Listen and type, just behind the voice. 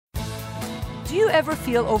Do you ever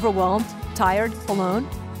feel overwhelmed, tired, alone?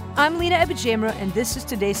 I'm Lina Ebijamra, and this is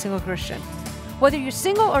Today's Single Christian. Whether you're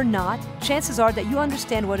single or not, chances are that you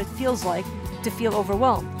understand what it feels like to feel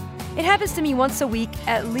overwhelmed. It happens to me once a week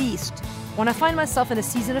at least. When I find myself in a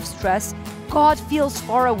season of stress, God feels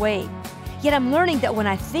far away. Yet I'm learning that when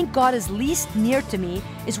I think God is least near to me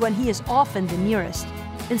is when He is often the nearest.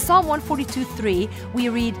 In Psalm 142:3, we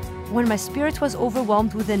read, "When my spirit was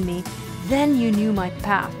overwhelmed within me, then you knew my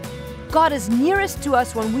path." God is nearest to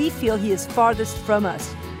us when we feel He is farthest from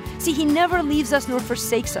us. See, He never leaves us nor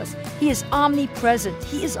forsakes us. He is omnipresent.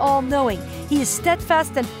 He is all-knowing. He is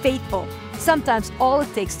steadfast and faithful. Sometimes all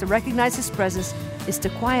it takes to recognize His presence is to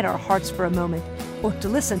quiet our hearts for a moment, or to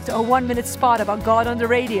listen to a 1-minute spot about God on the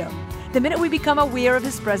radio. The minute we become aware of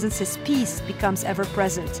His presence, His peace becomes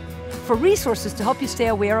ever-present. For resources to help you stay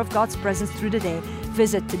aware of God's presence through the day,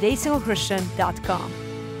 visit todaysinglechristtian.com.